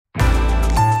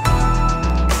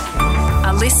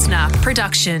listener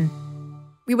production.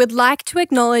 We would like to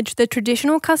acknowledge the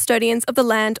traditional custodians of the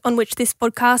land on which this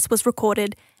podcast was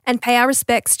recorded and pay our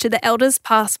respects to the elders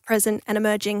past, present and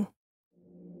emerging.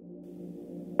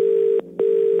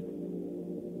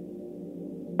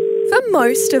 For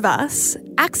most of us,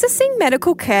 accessing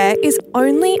medical care is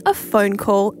only a phone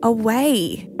call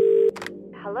away.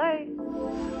 Hello?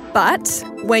 But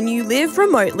when you live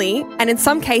remotely, and in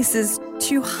some cases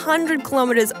 200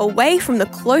 kilometres away from the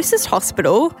closest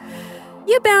hospital,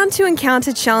 you're bound to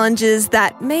encounter challenges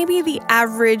that maybe the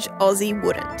average Aussie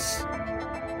wouldn't.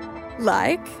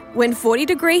 Like when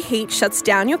 40-degree heat shuts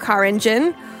down your car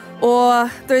engine,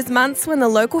 or those months when the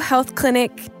local health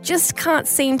clinic just can't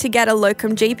seem to get a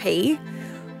locum GP,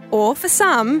 or for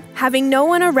some, having no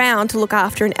one around to look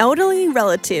after an elderly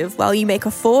relative while you make a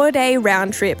 4-day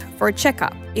round trip for a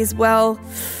checkup is, well,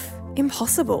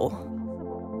 impossible.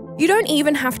 You don't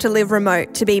even have to live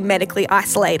remote to be medically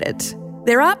isolated.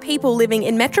 There are people living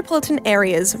in metropolitan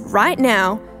areas right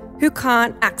now who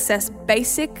can't access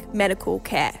basic medical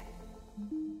care.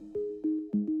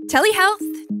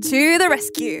 Telehealth to the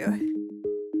rescue.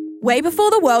 Way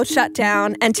before the world shut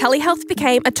down and telehealth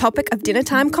became a topic of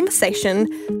dinner-time conversation,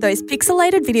 those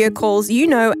pixelated video calls you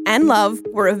know and love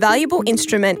were a valuable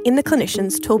instrument in the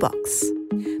clinician's toolbox.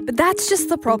 But that's just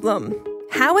the problem.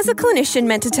 How is a clinician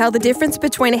meant to tell the difference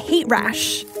between a heat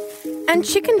rash and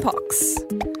chickenpox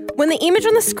when the image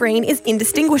on the screen is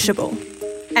indistinguishable?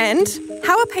 And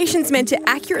how are patients meant to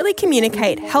accurately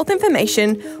communicate health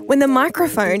information when the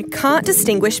microphone can't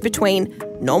distinguish between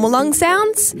normal lung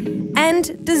sounds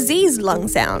and diseased lung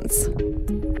sounds?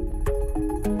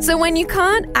 So when you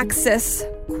can't access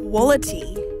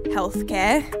quality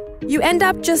healthcare, you end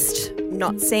up just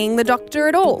not seeing the doctor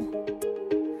at all.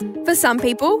 For some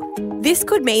people, this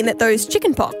could mean that those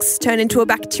chickenpox turn into a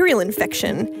bacterial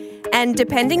infection, and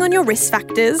depending on your risk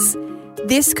factors,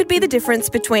 this could be the difference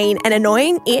between an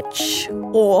annoying itch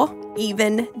or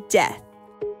even death.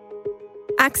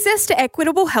 Access to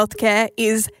equitable healthcare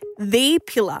is the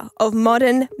pillar of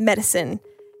modern medicine.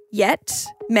 Yet,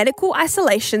 medical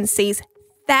isolation sees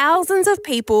thousands of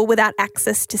people without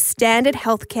access to standard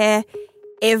healthcare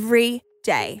every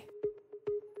day.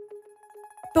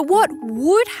 But what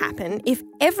would happen if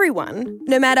everyone,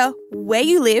 no matter where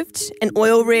you lived, an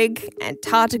oil rig,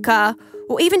 Antarctica,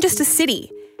 or even just a city,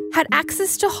 had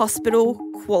access to hospital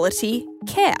quality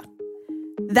care?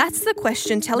 That's the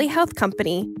question telehealth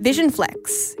company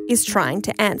VisionFlex is trying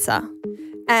to answer.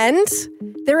 And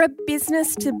they're a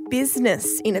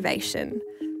business-to-business innovation.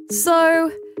 So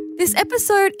this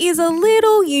episode is a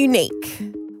little unique.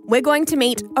 We're going to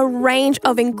meet a range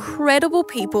of incredible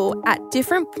people at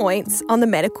different points on the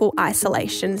medical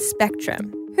isolation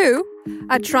spectrum who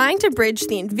are trying to bridge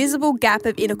the invisible gap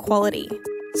of inequality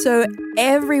so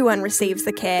everyone receives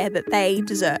the care that they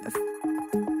deserve.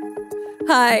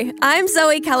 Hi, I'm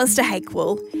Zoe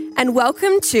Callister-Hakewell, and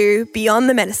welcome to Beyond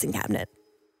the Medicine Cabinet.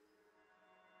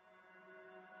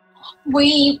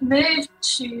 We moved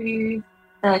to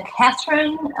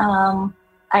Katherine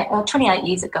 28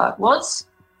 years ago it was,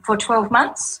 for 12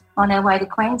 months on our way to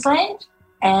Queensland,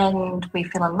 and we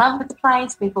fell in love with the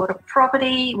place. We bought a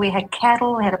property, we had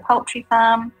cattle, we had a poultry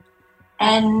farm,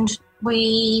 and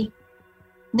we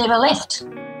never left.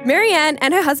 Marianne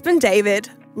and her husband David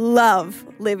love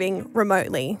living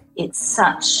remotely. It's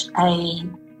such a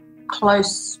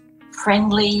close,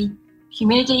 friendly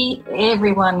community.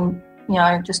 Everyone,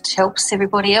 just helps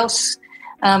everybody else.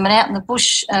 And out in the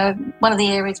bush, one of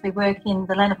the areas we work in,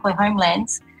 the Lanapoi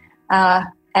Homelands,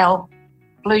 our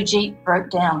blue Jeep broke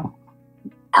down.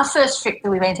 Our first trip that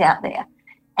we went out there.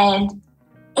 And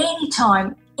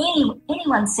anytime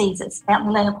anyone sees us out in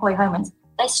the Lanapoi Homelands,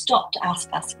 they stop to ask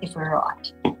us if we're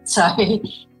right. So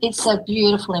it's a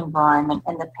beautiful environment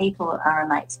and the people are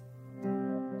amazing.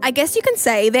 I guess you can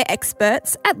say they're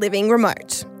experts at living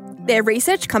remote. Their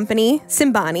research company,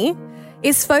 Simbani,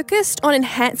 is focused on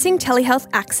enhancing telehealth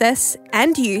access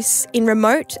and use in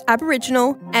remote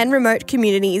Aboriginal and remote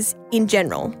communities in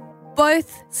general,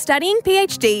 both studying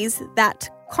PhDs that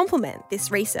complement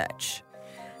this research.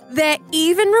 They're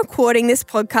even recording this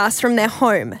podcast from their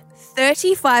home,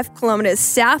 35 kilometres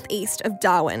southeast of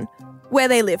Darwin, where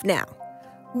they live now,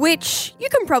 which you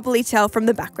can probably tell from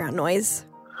the background noise.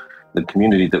 The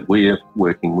community that we're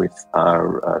working with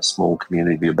are a small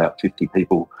community of about 50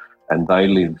 people, and they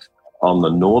live on the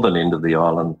northern end of the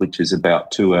island, which is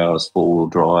about 2 hours four-wheel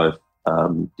drive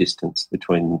distance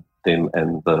between them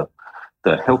and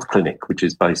the health clinic, which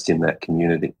is based in that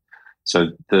community. So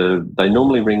they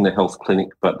normally ring the health clinic,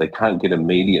 but they can't get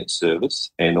immediate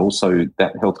service, and also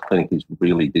that health clinic is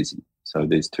really busy. So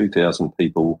there's 2,000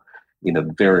 people in a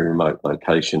very remote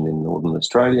location in Northern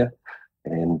Australia,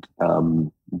 and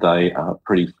they are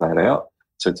pretty flat out.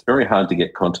 So it's very hard to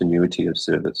get continuity of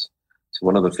service. So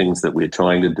one of the things that we're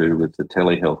trying to do with the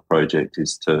telehealth project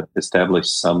is to establish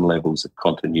some levels of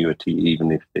continuity,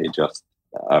 even if they're just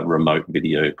a remote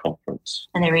video conference.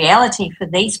 And the reality for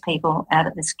these people out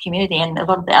of this community and a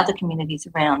lot of the other communities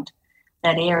around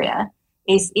that area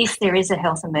is if there is a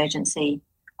health emergency,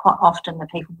 quite often the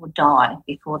people will die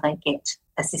before they get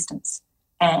assistance.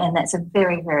 And that's a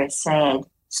very, very sad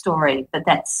story, but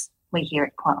we hear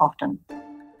it quite often.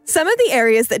 Some of the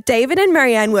areas that David and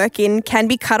Marianne work in can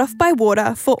be cut off by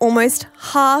water for almost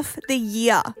half the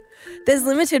year. There's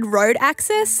limited road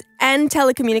access and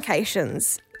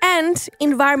telecommunications, and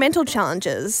environmental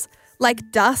challenges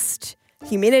like dust,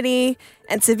 humidity,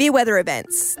 and severe weather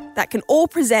events that can all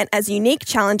present as unique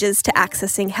challenges to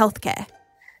accessing healthcare.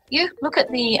 You look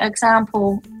at the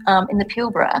example in the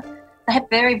Pilbara, they have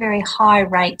very, very high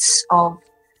rates of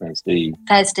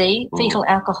FASD, fetal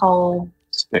alcohol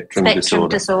spectrum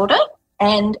disorder,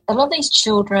 and a lot of these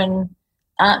children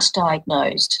aren't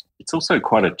diagnosed. It's also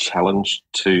quite a challenge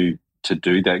to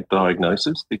do that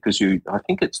diagnosis because I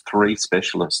think it's 3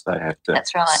 specialists they have to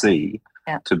see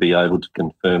to be able to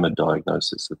confirm a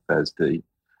diagnosis of FASD.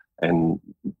 And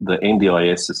the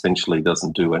NDIS essentially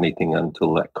doesn't do anything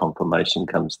until that confirmation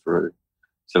comes through.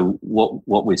 So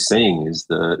what we're seeing is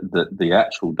the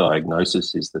actual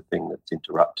diagnosis is the thing that's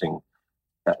interrupting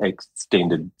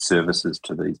extended services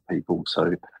to these people.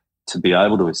 So to be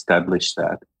able to establish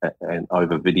that and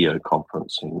over video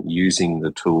conferencing using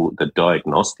the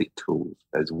diagnostic tools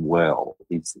as well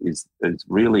is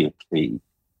really a key.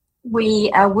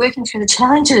 We are working through the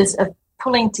challenges of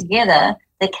pulling together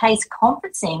the case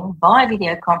conferencing via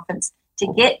video conference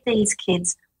to get these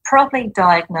kids properly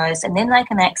diagnosed, and then they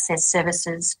can access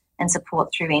services and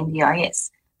support through NDIS.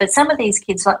 But some of these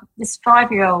kids, like this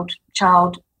 5-year-old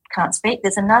child can't speak.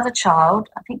 There's another child,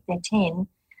 I think they're 10,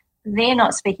 they're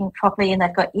not speaking properly and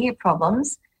they've got ear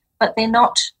problems, but they've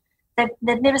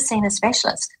never seen a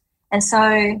specialist. And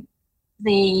so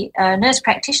the nurse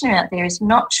practitioner out there is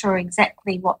not sure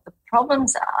exactly what the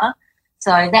problems are.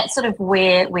 So that's sort of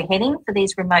where we're heading for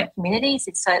these remote communities,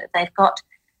 is so that they've got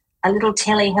a little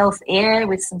telehealth area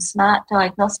with some smart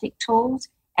diagnostic tools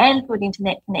and good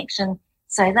internet connection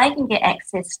so they can get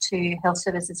access to health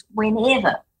services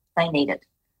whenever they need it,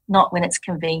 not when it's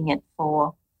convenient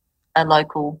for a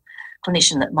local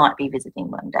clinician that might be visiting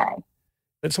one day.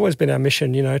 It's always been our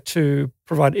mission, to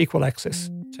provide equal access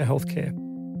to healthcare.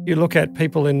 You look at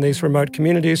people in these remote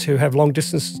communities who have long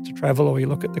distances to travel, or you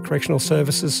look at the correctional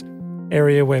services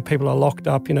area where people are locked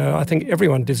up, I think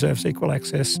everyone deserves equal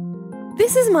access.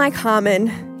 This is Mike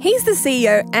Harmon. He's the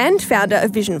CEO and founder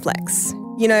of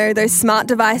VisionFlex. Those smart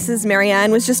devices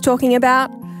Marianne was just talking about?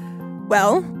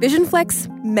 Well,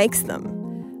 VisionFlex makes them.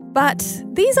 But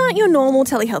these aren't your normal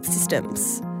telehealth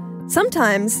systems.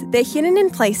 Sometimes they're hidden in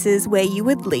places where you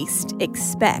would least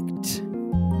expect.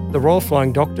 The Royal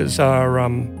Flying Doctors are,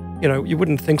 you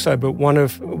wouldn't think so, but one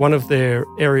of their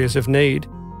areas of need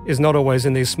is not always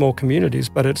in these small communities,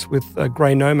 but it's with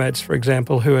grey nomads, for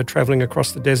example, who are travelling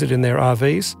across the desert in their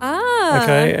RVs.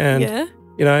 Okay,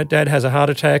 and Dad has a heart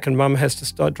attack, and Mum has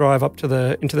to drive up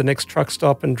into the next truck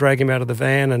stop and drag him out of the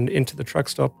van and into the truck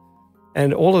stop.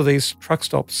 And all of these truck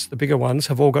stops, the bigger ones,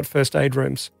 have all got first aid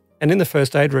rooms. And in the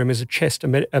first aid room is a chest,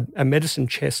 a medicine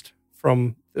chest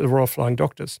from the Royal Flying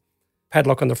Doctors.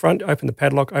 Padlock on the front, open the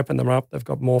padlock, open them up. They've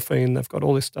got morphine, they've got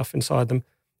all this stuff inside them.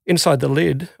 Inside the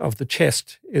lid of the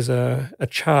chest is a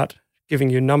chart giving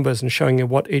you numbers and showing you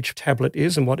what each tablet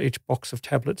is and what each box of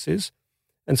tablets is.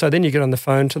 And so then you get on the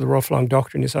phone to the Royal Flying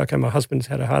Doctor and you say, okay, my husband's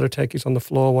had a heart attack, he's on the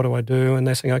floor, what do I do? And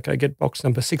they're saying, okay, get box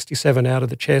number 67 out of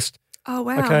the chest. Oh,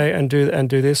 wow. Okay, and do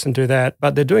this and do that.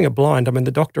 But they're doing it blind. I mean,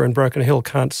 the doctor in Broken Hill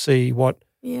can't see what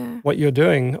you're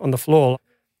doing on the floor.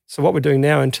 So what we're doing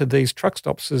now into these truck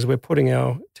stops is we're putting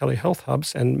our telehealth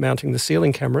hubs and mounting the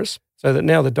ceiling cameras so that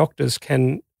now the doctors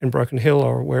can, in Broken Hill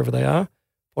or wherever they are,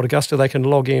 Port Augusta, they can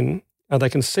log in, they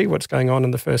can see what's going on in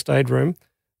the first aid room.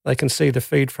 They can see the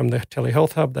feed from the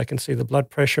telehealth hub. They can see the blood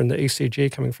pressure and the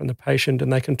ECG coming from the patient,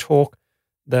 and they can talk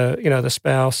the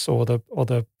spouse or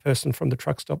the person from the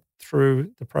truck stop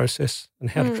through the process and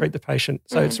how to treat the patient.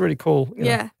 So it's really cool. You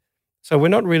know. So we're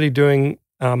not really doing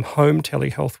home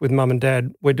telehealth with mum and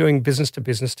dad. We're doing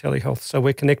business-to-business telehealth. So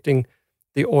we're connecting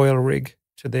the oil rig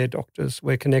to their doctors.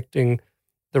 We're connecting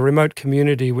the remote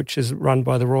community, which is run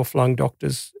by the Royal Flying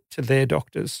Doctors, to their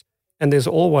doctors. And there's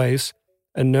always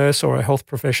a nurse or a health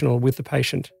professional with the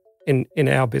patient in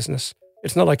our business.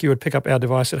 It's not like you would pick up our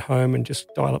device at home and just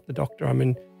dial up the doctor. I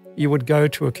mean, you would go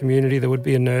to a community, there would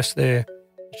be a nurse there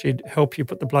she'd help you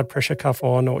put the blood pressure cuff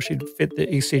on, or she'd fit the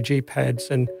ECG pads,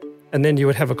 and then you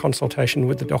would have a consultation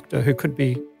with the doctor, who could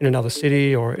be in another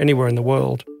city or anywhere in the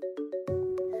world.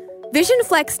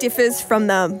 VisionFlex differs from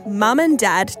the mum and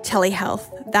dad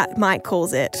telehealth that Mike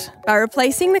calls it by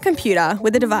replacing the computer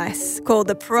with a device called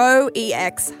the Pro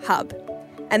EX Hub.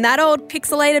 And that old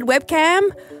pixelated webcam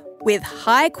with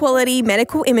high-quality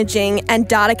medical imaging and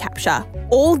data capture,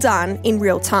 all done in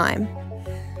real time.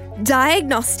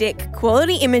 Diagnostic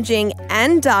quality imaging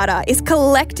and data is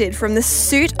collected from the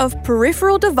suite of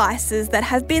peripheral devices that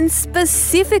have been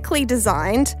specifically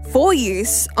designed for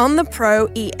use on the Pro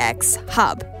EX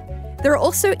Hub. There are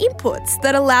also inputs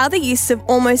that allow the use of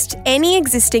almost any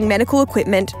existing medical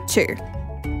equipment too.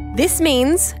 This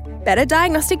means better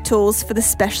diagnostic tools for the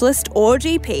specialist or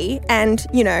GP and,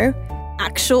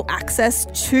 actual access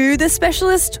to the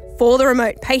specialist for the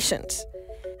remote patient.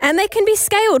 And they can be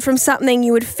scaled from something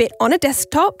you would fit on a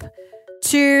desktop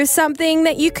to something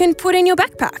that you can put in your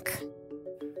backpack.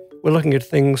 We're looking at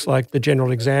things like the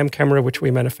general exam camera, which we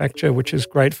manufacture, which is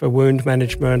great for wound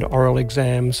management, oral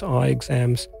exams, eye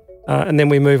exams. And then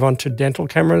we move on to dental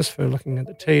cameras for looking at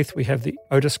the teeth. We have the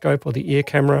otoscope, or the ear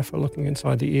camera, for looking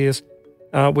inside the ears.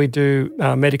 We do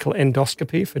medical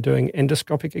endoscopy for doing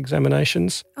endoscopic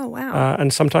examinations. Oh, wow.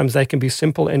 And sometimes they can be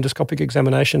simple endoscopic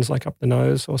examinations like up the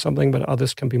nose or something, but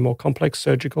others can be more complex,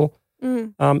 surgical.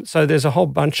 So there's a whole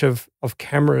bunch of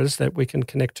cameras that we can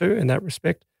connect to in that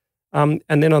respect. And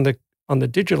then on the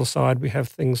digital side, we have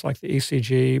things like the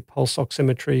ECG, pulse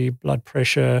oximetry, blood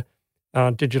pressure,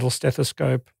 digital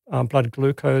stethoscope, blood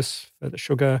glucose for the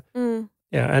sugar,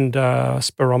 and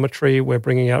spirometry we're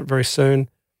bringing out very soon.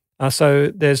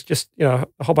 So there's just a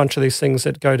whole bunch of these things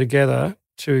that go together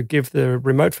to give the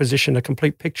remote physician a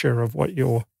complete picture of what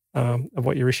your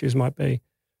issues might be.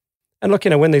 And look,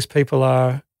 when these people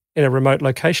are in a remote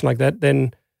location like that,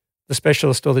 then the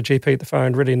specialist or the GP at the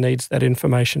phone really needs that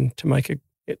information to make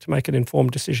an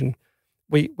informed decision.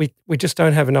 We just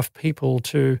don't have enough people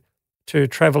to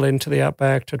travel into the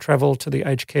outback, to travel to the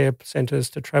aged care centres,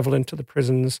 to travel into the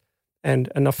prisons, and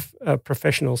enough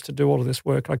professionals to do all of this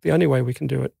work. Like, the only way we can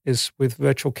do it is with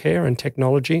virtual care and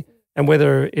technology. And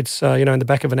whether it's in the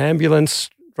back of an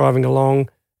ambulance driving along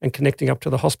and connecting up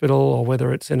to the hospital, or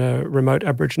whether it's in a remote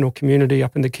Aboriginal community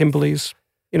up in the Kimberleys,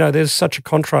 there's such a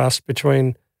contrast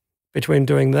between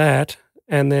doing that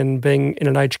and then being in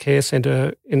an aged care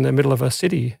centre in the middle of a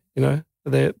city.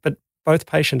 But both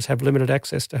patients have limited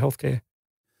access to healthcare.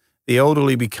 The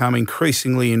elderly become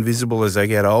increasingly invisible as they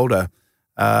get older.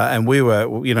 And we were,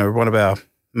 one of our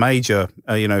major,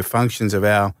 functions of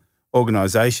our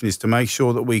organisation is to make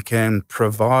sure that we can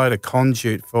provide a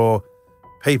conduit for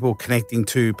people connecting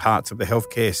to parts of the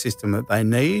healthcare system that they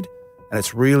need. And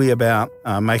it's really about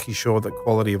making sure that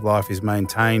quality of life is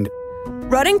maintained.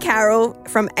 Rod and Carol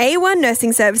from A1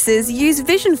 Nursing Services use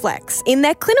VisionFlex in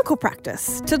their clinical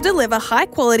practice to deliver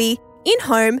high-quality,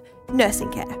 in-home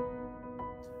nursing care.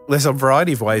 There's a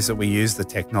variety of ways that we use the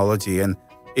technology, and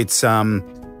it's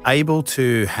able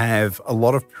to have a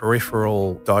lot of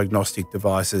peripheral diagnostic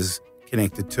devices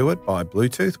connected to it by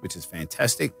Bluetooth, which is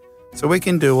fantastic. So we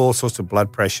can do all sorts of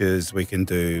blood pressures, we can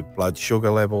do blood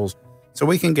sugar levels. So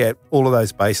we can get all of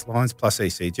those baselines plus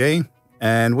ECG,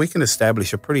 and we can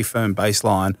establish a pretty firm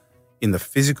baseline in the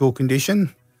physical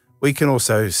condition. We can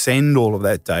also send all of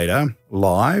that data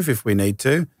live, if we need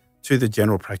to the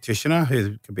general practitioner,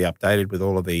 who can be updated with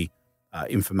all of the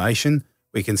information.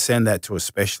 We can send that to a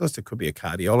specialist. It could be a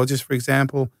cardiologist, for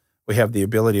example. We have the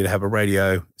ability to have a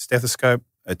radio stethoscope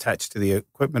attached to the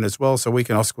equipment as well, so we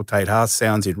can auscultate heart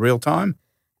sounds in real time.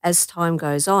 As time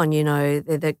goes on,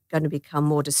 they're going to become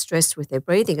more distressed with their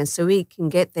breathing. And so we can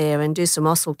get there and do some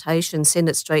auscultation, send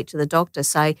it straight to the doctor,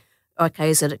 say, okay,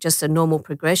 is it just a normal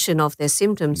progression of their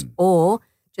symptoms, or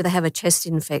do they have a chest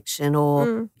infection,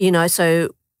 or, so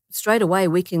straight away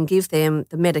we can give them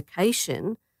the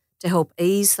medication to help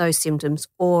ease those symptoms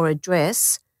or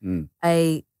address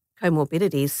a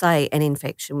comorbidity, say an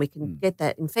infection. We can get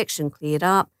that infection cleared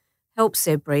up, helps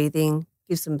their breathing,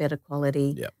 gives them better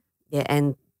quality,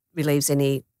 and relieves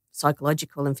any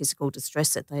psychological and physical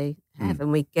distress that they have,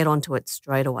 and we get onto it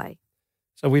straight away.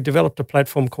 So we developed a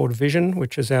platform called Vision,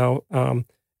 which is our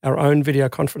own video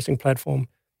conferencing platform.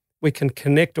 We can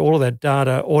connect all of that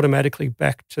data automatically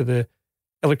back to the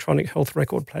electronic health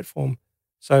record platform.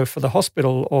 So for the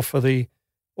hospital or for the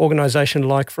organisation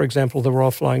like, for example, the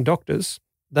Royal Flying Doctors,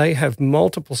 they have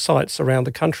multiple sites around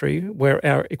the country where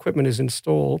our equipment is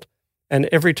installed, and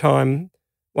every time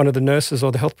one of the nurses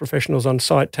or the health professionals on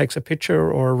site takes a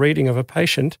picture or a reading of a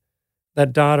patient,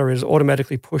 that data is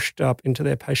automatically pushed up into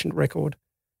their patient record.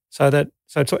 So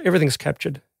everything's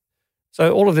captured.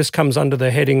 So all of this comes under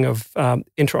the heading of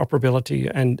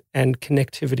interoperability and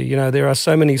connectivity. You know, there are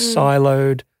so many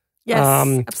siloed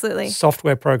absolutely.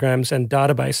 software programs and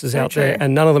databases out true. there,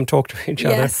 and none of them talk to each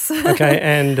Yes. other. Okay,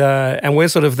 and we're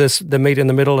sort of the meat in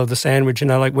the middle of the sandwich. You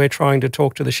know, like we're trying to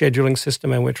talk to the scheduling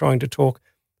system, and we're trying to talk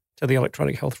to the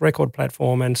electronic health record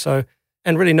platform, and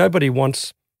really nobody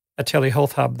wants a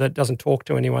telehealth hub that doesn't talk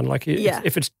to anyone. Like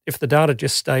if the data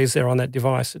just stays there on that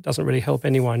device, it doesn't really help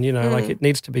anyone. You know, like it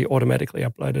needs to be automatically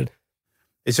uploaded.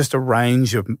 It's just a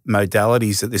range of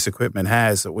modalities that this equipment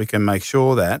has that we can make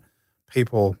sure that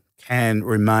people can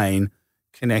remain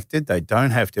connected. They don't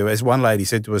have to. As one lady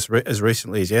said to us as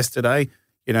recently as yesterday,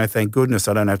 you know, thank goodness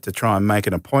I don't have to try and make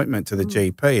an appointment to the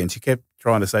GP. And she kept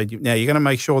trying to say, now you're going to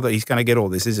make sure that he's going to get all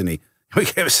this, isn't he? We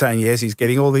kept saying, yes, he's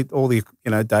getting all the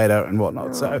data and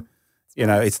whatnot. So, you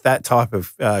know, it's that type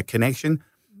of connection.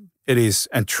 It is,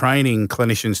 and training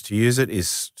clinicians to use it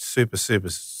is super, super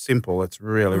simple. It's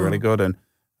really, really good.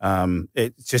 And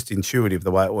it's just intuitive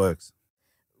the way it works.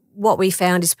 What we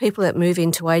found is people that move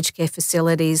into aged care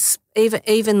facilities,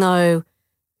 even though,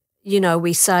 you know,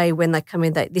 we say when they come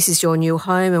in that this is your new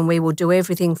home and we will do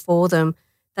everything for them,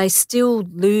 they still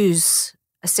lose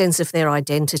a sense of their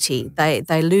identity.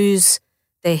 They lose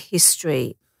their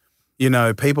history. You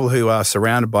know, people who are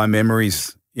surrounded by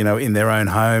memories, you know, in their own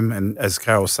home, and as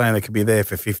Carol was saying, they could be there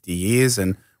for 50 years,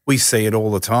 and we see it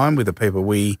all the time with the people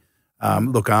we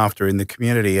look after in the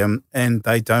community, and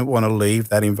they don't want to leave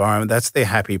that environment. That's their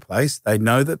happy place. They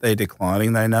know that they're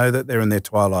declining. They know that they're in their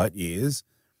twilight years.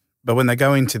 But when they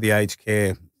go into the aged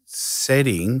care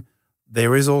setting,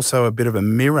 there is also a bit of a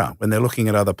mirror. When they're looking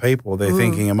at other people, they're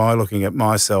thinking, am I looking at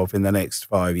myself in the next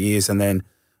 5 years? And then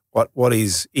what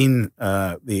is in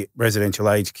the residential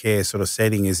aged care sort of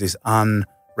setting is this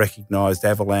unrecognised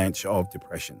avalanche of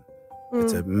depression.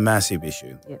 It's a massive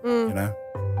issue, you know.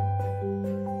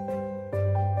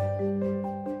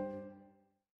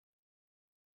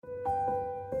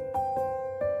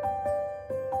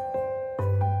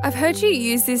 I've heard you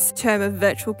use this term of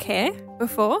virtual care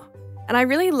before, and I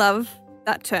really love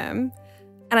that term.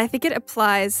 And I think it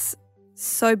applies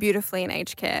so beautifully in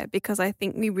aged care, because I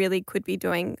think we really could be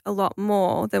doing a lot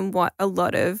more than what a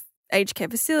lot of aged care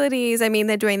facilities, I mean,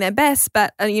 they're doing their best,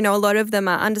 but, you know, a lot of them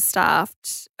are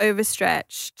understaffed,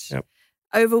 overstretched,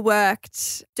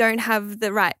 overworked, don't have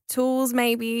the right tools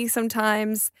maybe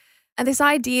sometimes. And this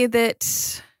idea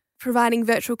that providing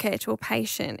virtual care to a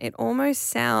patient, it almost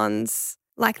sounds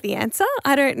like the answer.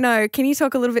 I don't know. Can you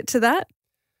talk a little bit to that?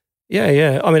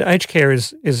 Yeah. I mean, aged care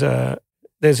is there's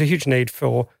a huge need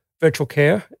for virtual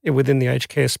care within the aged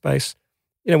care space.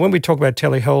 You know, when we talk about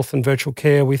telehealth and virtual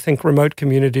care, we think remote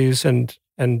communities and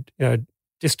you know,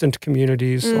 distant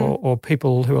communities or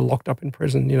people who are locked up in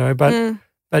prison, you know,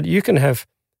 but you can have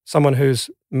someone who's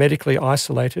medically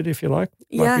isolated, if you like,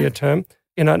 might be a term,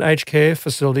 in an aged care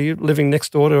facility living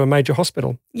next door to a major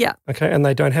hospital. Yeah. Okay, and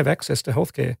they don't have access to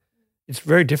healthcare. It's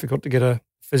very difficult to get a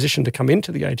physician to come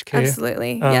into the aged care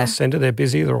centre. They're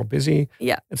busy, they're all busy.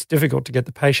 Yeah. It's difficult to get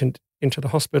the patient into the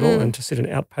hospital and to sit in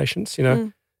outpatients, you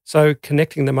know. So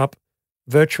connecting them up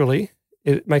virtually,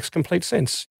 it makes complete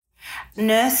sense.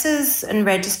 Nurses and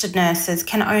registered nurses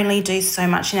can only do so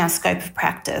much in our scope of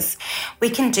practice. We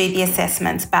can do the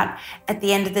assessments, but at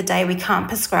the end of the day, we can't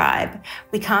prescribe,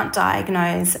 we can't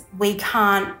diagnose, we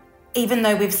can't, even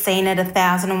though we've seen it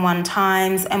 1,001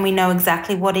 times and we know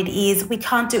exactly what it is, we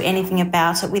can't do anything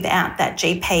about it without that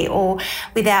GP or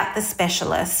without the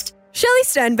specialist. Shelley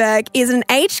Sternberg is an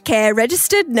aged care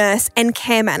registered nurse and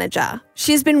care manager.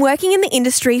 She's been working in the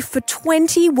industry for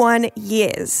 21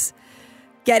 years.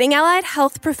 Getting allied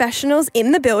health professionals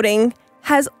in the building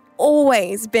has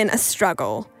always been a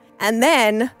struggle. And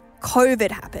then COVID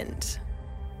happened.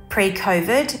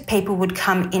 Pre-COVID, people would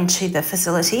come into the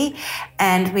facility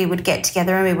and we would get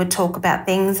together and we would talk about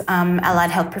things. Allied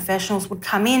health professionals would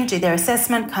come in, do their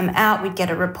assessment, come out, we'd get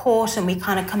a report and we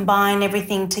kind of combine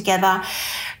everything together.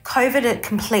 COVID had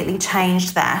completely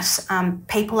changed that.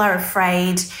 People are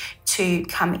afraid to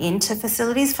come into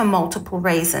facilities for multiple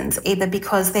reasons, either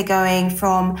because they're going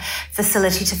from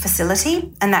facility to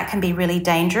facility and that can be really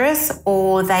dangerous,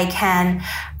 or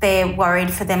they're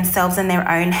worried for themselves and their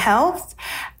own health,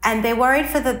 and they're worried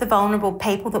for the vulnerable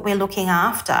people that we're looking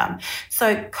after.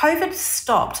 So COVID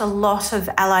stopped a lot of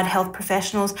allied health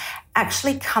professionals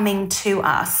actually coming to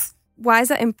us. Why is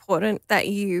that important that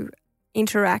you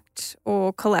interact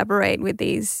or collaborate with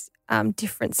these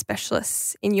different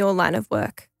specialists in your line of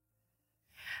work?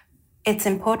 It's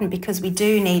important because we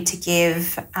do need to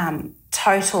give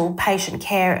total patient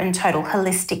care and total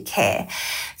holistic care.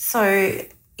 So,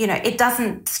 you know, it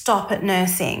doesn't stop at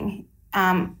nursing.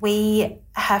 we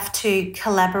have to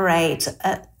collaborate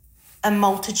a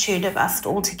multitude of us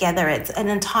all together. It's an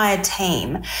entire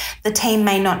team. The team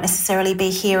may not necessarily be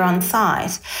here on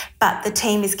site, but the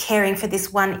team is caring for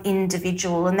this one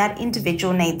individual, and that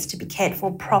individual needs to be cared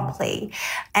for properly.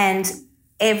 And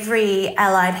every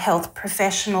allied health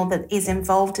professional that is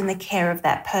involved in the care of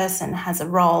that person has a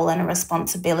role and a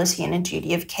responsibility and a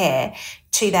duty of care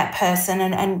to that person.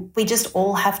 And we just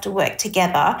all have to work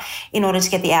together in order to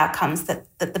get the outcomes that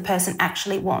the person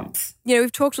actually wants. You know,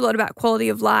 we've talked a lot about quality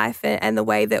of life and the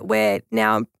way that we're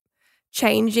now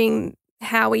changing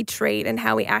how we treat and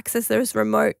how we access those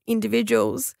remote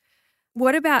individuals.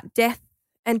 What about death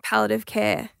and palliative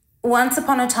care? Once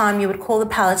upon a time, you would call the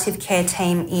palliative care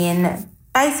team in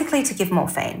basically to give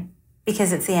morphine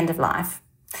because it's the end of life.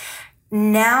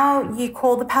 Now you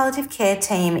call the palliative care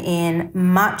team in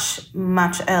much,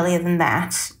 much earlier than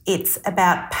that. It's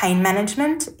about pain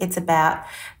management. It's about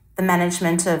the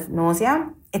management of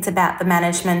nausea. It's about the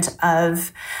management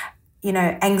of,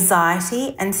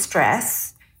 anxiety and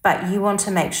stress. But you want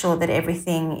to make sure that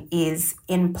everything is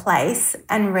in place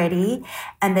and ready,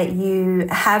 and that you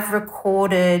have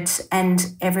recorded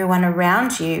and everyone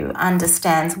around you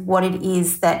understands what it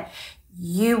is that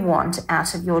you want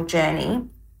out of your journey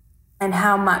and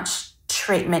how much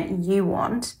treatment you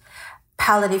want.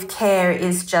 Palliative care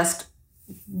is just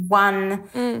one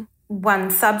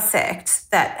subsect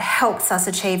that helps us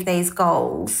achieve these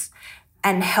goals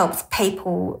and helps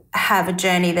people have a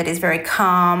journey that is very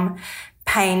calm,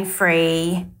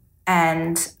 pain-free,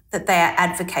 and that they are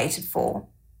advocated for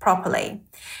properly.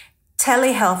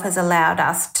 Telehealth has allowed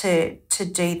us to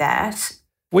do that.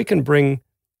 We can bring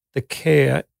the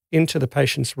care into the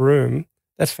patient's room.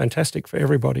 That's fantastic for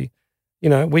everybody.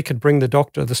 We could bring the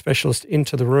doctor, the specialist,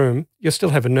 into the room. You'll still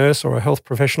have a nurse or a health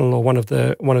professional, or one of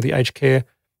the aged care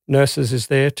nurses is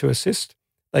there to assist.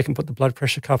 They can put the blood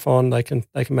pressure cuff on. They can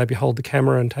maybe hold the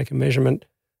camera and take a measurement.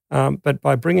 But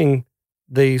by bringing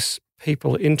these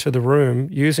people into the room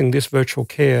using this virtual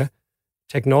care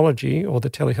technology, or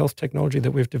the telehealth technology that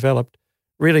we've developed,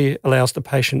 really allows the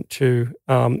patient to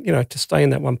stay in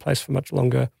that one place for much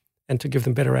longer and to give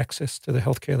them better access to the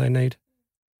healthcare they need.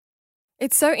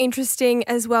 It's so interesting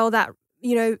as well that,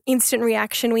 instant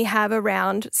reaction we have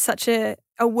around such a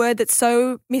word that's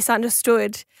so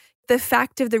misunderstood. The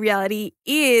fact of the reality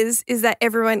is that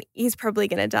everyone is probably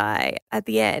going to die at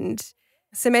the end.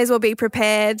 So may as well be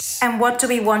prepared. And what do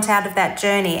we want out of that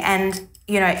journey? And,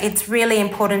 it's really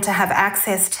important to have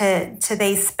access to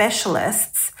these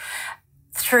specialists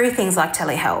through things like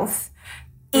telehealth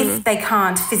if they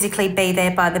can't physically be there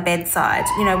by the bedside.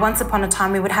 Once upon a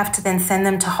time, we would have to then send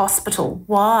them to hospital.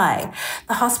 Why?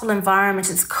 The hospital environment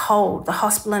is cold. The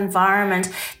hospital environment,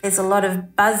 there's a lot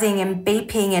of buzzing and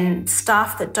beeping and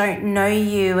staff that don't know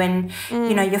you, and,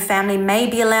 your family may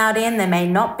be allowed in, they may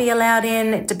not be allowed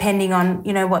in, depending on,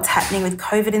 what's happening with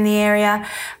COVID in the area.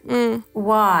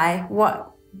 Why?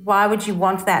 Why would you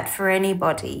want that for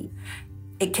anybody?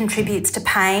 It contributes to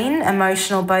pain,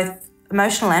 both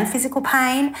emotional and physical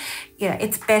pain.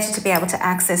 It's better to be able to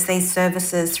access these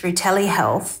services through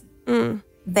telehealth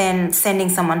than sending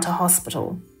someone to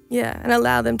hospital. Yeah, and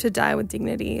allow them to die with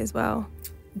dignity as well.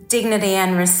 Dignity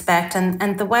and respect,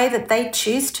 and the way that they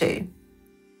choose to.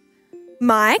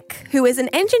 Mike, who is an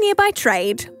engineer by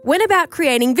trade, went about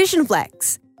creating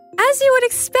VisionFlex, as you would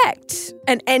expect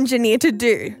an engineer to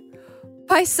do,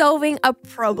 by solving a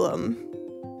problem.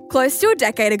 Close to a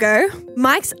decade ago,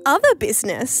 Mike's other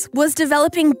business was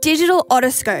developing digital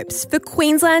otoscopes for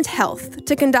Queensland Health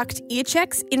to conduct ear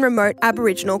checks in remote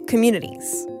Aboriginal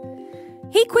communities.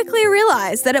 He quickly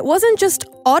realised that it wasn't just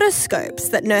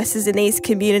otoscopes that nurses in these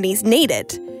communities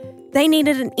needed. They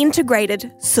needed an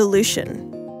integrated solution.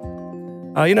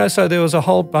 So there was a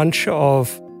whole bunch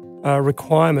of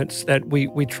requirements that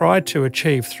we tried to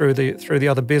achieve through the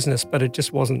other business, but it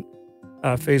just wasn't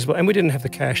feasible, and we didn't have the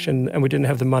cash and we didn't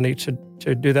have the money to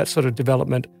do that sort of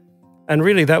development. And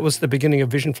really that was the beginning of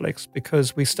VisionFlex,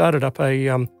 because we started up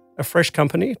a fresh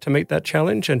company to meet that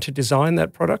challenge and to design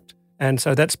that product. And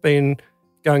so that's been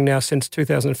going now since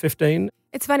 2015.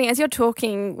 It's funny, as you're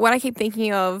talking, what I keep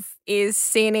thinking of is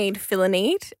see a need, fill a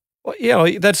need. Well, yeah,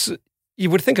 you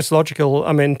would think it's logical,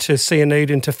 to see a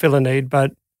need and to fill a need,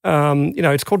 but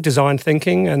it's called design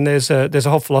thinking, and there's a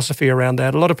whole philosophy around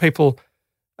that. A lot of people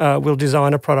will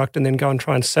design a product and then go and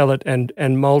try and sell it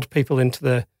and mold people into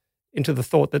the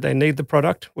thought that they need the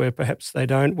product, where perhaps they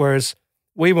don't. Whereas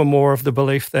we were more of the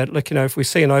belief that, if we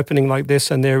see an opening like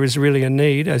this and there is really a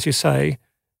need, as you say,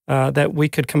 that we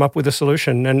could come up with a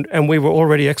solution. And we were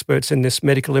already experts in this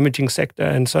medical imaging sector.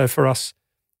 And so for us,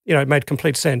 it made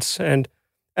complete sense. And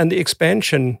the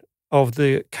expansion of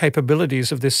the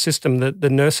capabilities of this system that the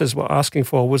nurses were asking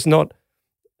for was not,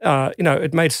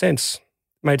 it made sense.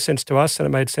 It made sense to us and it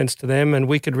made sense to them, and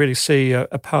we could really see a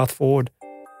path forward.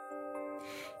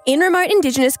 In remote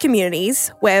Indigenous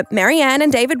communities, where Marianne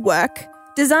and David work,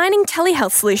 designing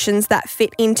telehealth solutions that fit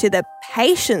into the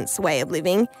patient's way of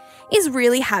living is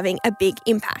really having a big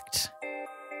impact.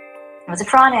 It was a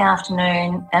Friday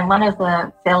afternoon and one of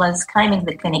the fellas came into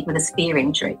the clinic with a spear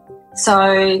injury.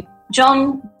 So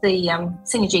John, the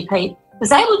senior GP,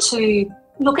 was able to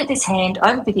look at this hand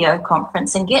over video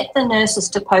conference and get the nurses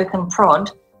to poke and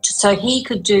prod so he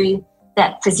could do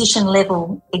that physician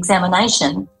level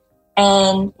examination.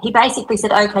 And he basically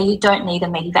said, okay, you don't need a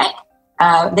Medivac,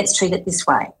 let's treat it this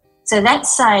way. So that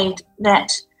saved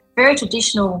that very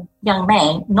traditional young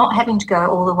man not having to go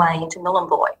all the way into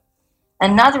Nhulunbuy.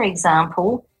 Another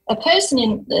example, a person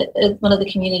in one of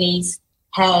the communities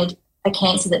had a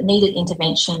cancer that needed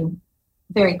intervention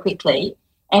very quickly.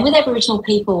 And with Aboriginal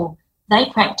people, they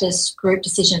practice group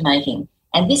decision making.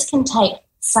 And this can take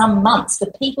some months for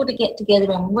people to get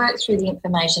together and work through the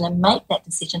information and make that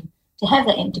decision to have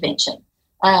that intervention.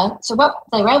 So what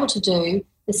they were able to do,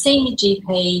 the senior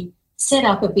GP set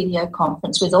up a video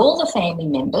conference with all the family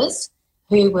members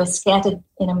who were scattered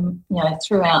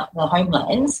throughout the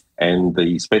homelands. And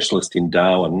the specialist in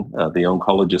Darwin, the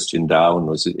oncologist in Darwin,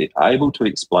 was able to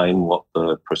explain what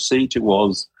the procedure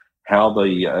was, how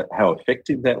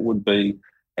effective that would be,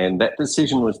 and that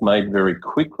decision was made very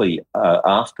quickly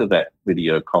after that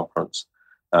video conference,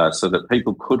 so that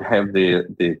people could have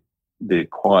their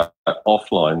quiet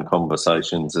offline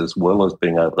conversations as well as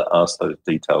being able to ask those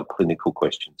detailed clinical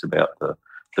questions about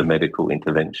the medical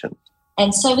intervention.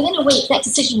 And so within a week, that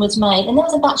decision was made, and there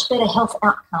was a much better health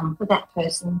outcome for that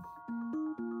person.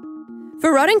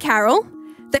 For Rod and Carol,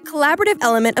 the collaborative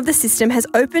element of the system has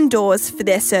opened doors for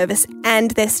their service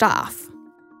and their staff.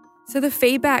 So the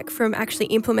feedback from actually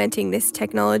implementing this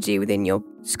technology within your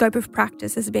scope of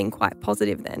practice has been quite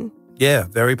positive then? Yeah,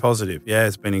 very positive. Yeah,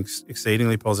 it's been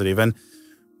exceedingly positive. And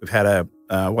we've had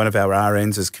one of our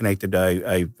RNs has connected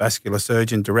a vascular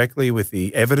surgeon directly with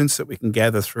the evidence that we can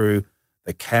gather through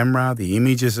the camera, the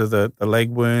images of the leg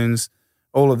wounds,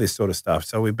 all of this sort of stuff.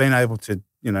 So we've been able to,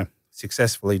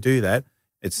 successfully do that.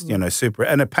 It's, super.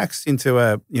 And it packs into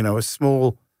a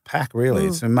small pack, really.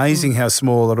 It's amazing how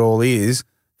small it all is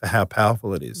for how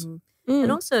powerful it is.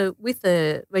 And also with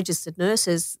the registered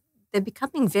nurses, they're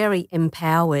becoming very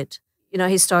empowered.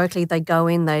 Historically they go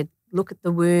in, they look at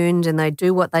the wound and they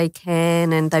do what they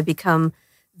can, and they become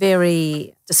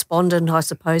very despondent, I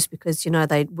suppose, because,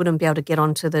 they wouldn't be able to get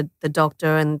onto the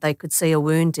doctor and they could see a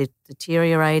wound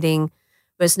deteriorating.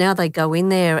 Whereas now they go in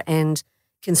there and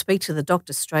can speak to the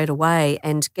doctor straight away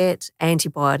and get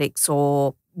antibiotics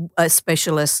or a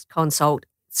specialist consult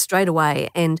straight away.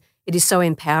 And it is so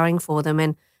empowering for them.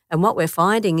 And what we're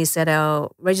finding is that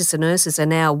our registered nurses are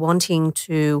now wanting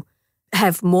to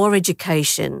have more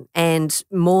education and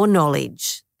more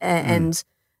knowledge. And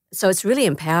so it's really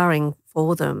empowering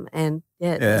for them. And,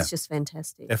 it's just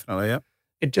fantastic. Definitely, yeah.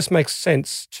 It just makes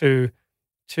sense to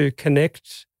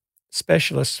connect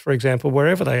specialists, for example,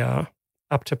 wherever they are,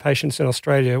 up to patients in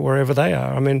Australia, wherever they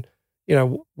are. I mean,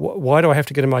 why do I have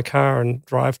to get in my car and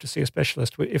drive to see a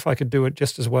specialist if I could do it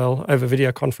just as well over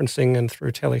video conferencing and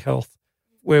through telehealth?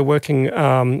 We're working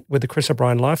with the Chris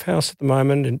O'Brien Lifehouse at the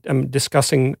moment and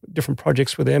discussing different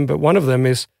projects with them, but one of them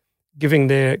is giving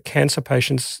their cancer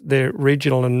patients, their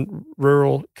regional and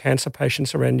rural cancer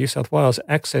patients around New South Wales,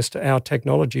 access to our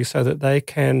technology so that they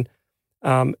can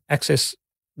access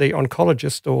the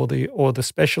oncologist or the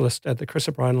specialist at the Chris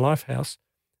O'Brien Lifehouse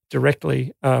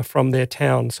directly from their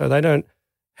town. So they don't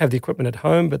have the equipment at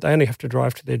home, but they only have to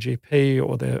drive to their GP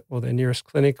or their nearest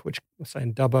clinic, which say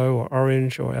in Dubbo or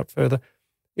Orange or out further,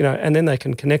 and then they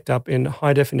can connect up in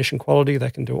high definition quality.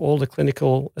 They can do all the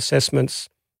clinical assessments.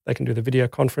 They can do the video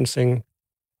conferencing.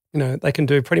 They can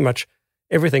do pretty much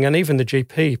everything. And even the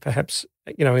GP, perhaps,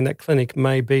 in that clinic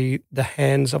may be the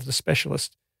hands of the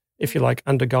specialist, if you like,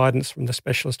 under guidance from the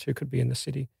specialist who could be in the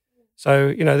city.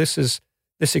 So,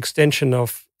 this extension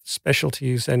of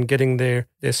specialties and getting their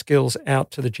skills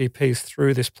out to the GPs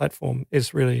through this platform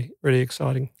is really, really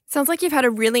exciting. Sounds like you've had a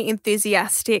really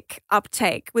enthusiastic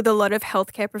uptake with a lot of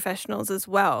healthcare professionals as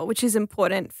well, which is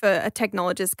important for a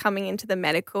technologist coming into the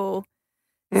medical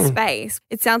space.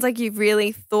 It sounds like you've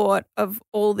really thought of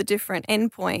all the different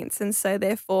endpoints, and so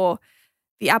therefore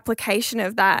the application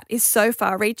of that is so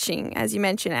far-reaching. As you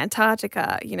mentioned,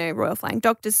 Antarctica, Royal Flying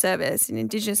Doctors Service, in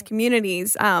Indigenous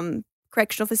communities,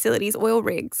 correctional facilities, oil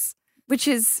rigs, which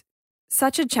is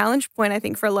such a challenge point, I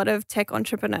think, for a lot of tech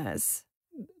entrepreneurs.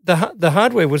 The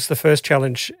hardware was the first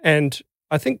challenge, and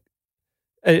I think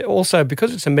also,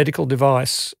 because it's a medical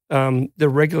device, the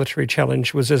regulatory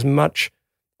challenge was as much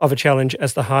of a challenge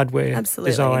as the hardware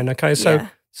design. Okay,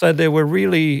 so there were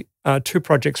really 2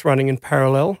 projects running in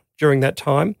parallel during that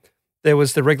time. There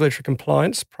was the regulatory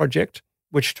compliance project,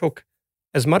 which took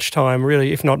as much time,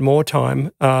 really, if not more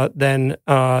time, than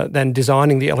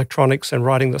designing the electronics and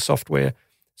writing the software.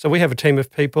 So we have a team of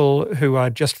people who are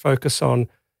just focused on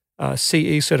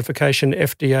CE certification,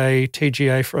 FDA,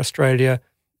 TGA for Australia.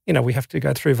 You know, we have to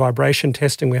go through vibration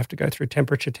testing, we have to go through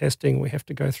temperature testing, we have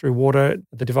to go through water.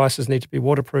 The devices need to be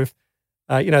waterproof.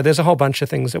 There's a whole bunch of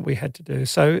things that we had to do.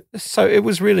 So it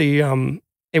was really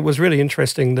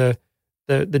interesting,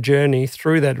 the journey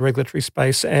through that regulatory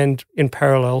space, and in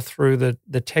parallel through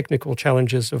the technical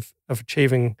challenges of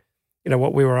achieving,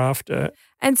 what we were after.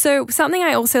 And so something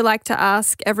I also like to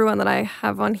ask everyone that I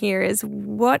have on here is,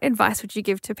 what advice would you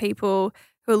give to people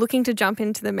who are looking to jump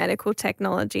into the medical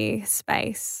technology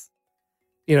space?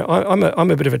 I'm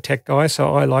a bit of a tech guy,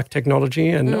 so I like technology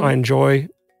and I enjoy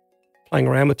playing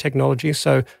around with technology.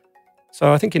 So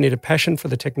I think you need a passion for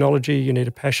the technology. You need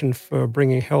a passion for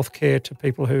bringing healthcare to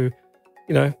people who,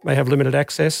 may have limited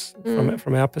access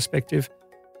from our perspective.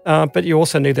 But you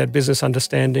also need that business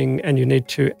understanding, and you need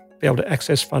to be able to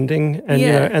access funding. And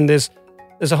and there's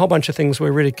a whole bunch of things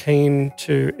we're really keen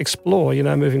to explore,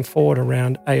 moving forward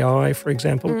around AI, for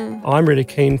example. I'm really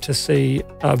keen to see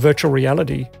virtual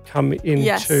reality come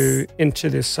into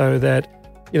this, so that,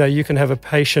 you can have a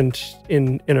patient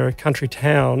in a country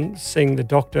town seeing the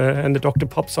doctor, and the doctor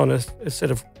pops on a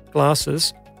set of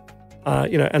glasses,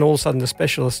 and all of a sudden the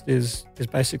specialist is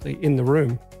basically in the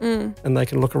room, and they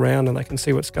can look around and they can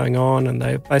see what's going on, and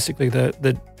they basically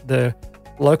the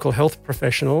local health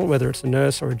professional, whether it's a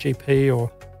nurse or a GP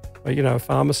or a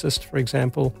pharmacist, for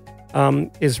example,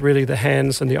 is really the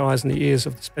hands and the eyes and the ears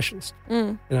of the specialist.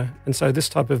 And so this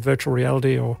type of virtual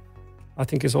reality, I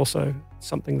think, is also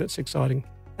something that's exciting.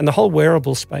 And the whole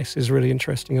wearable space is really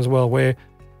interesting as well, where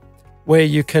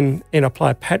you can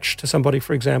apply a patch to somebody,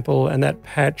 for example, and that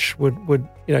patch would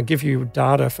give you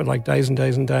data for like days and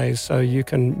days and days. So you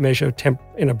can measure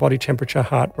body temperature,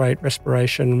 heart rate,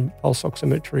 respiration, pulse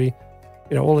oximetry.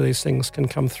 All of these things can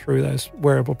come through those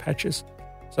wearable patches.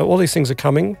 So all these things are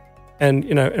coming,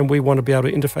 and we want to be able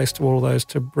to interface to all of those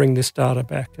to bring this data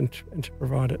back and to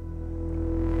provide it.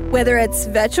 Whether it's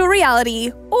virtual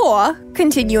reality or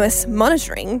continuous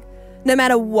monitoring, no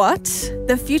matter what,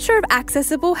 the future of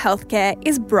accessible healthcare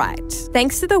is bright,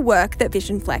 thanks to the work that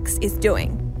VisionFlex is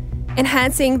doing.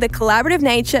 Enhancing the collaborative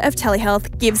nature of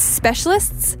telehealth gives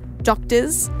specialists,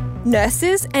 doctors,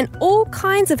 nurses and all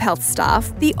kinds of health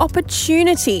staff the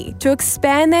opportunity to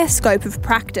expand their scope of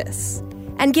practice.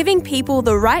 And giving people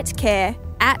the right care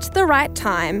at the right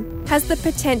time has the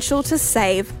potential to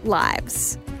save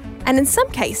lives. And in some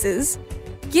cases,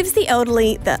 gives the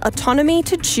elderly the autonomy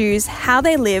to choose how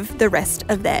they live the rest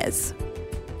of theirs.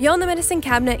 Beyond the Medicine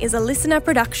Cabinet is a listener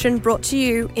production brought to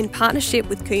you in partnership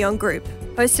with Kooyong Group.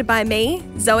 Hosted by me,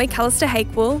 Zoe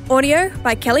Callister-Hakewell. Audio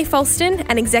by Kelly Folston,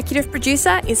 and executive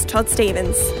producer is Todd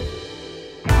Stevens.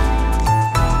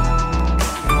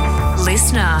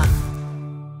 Listener.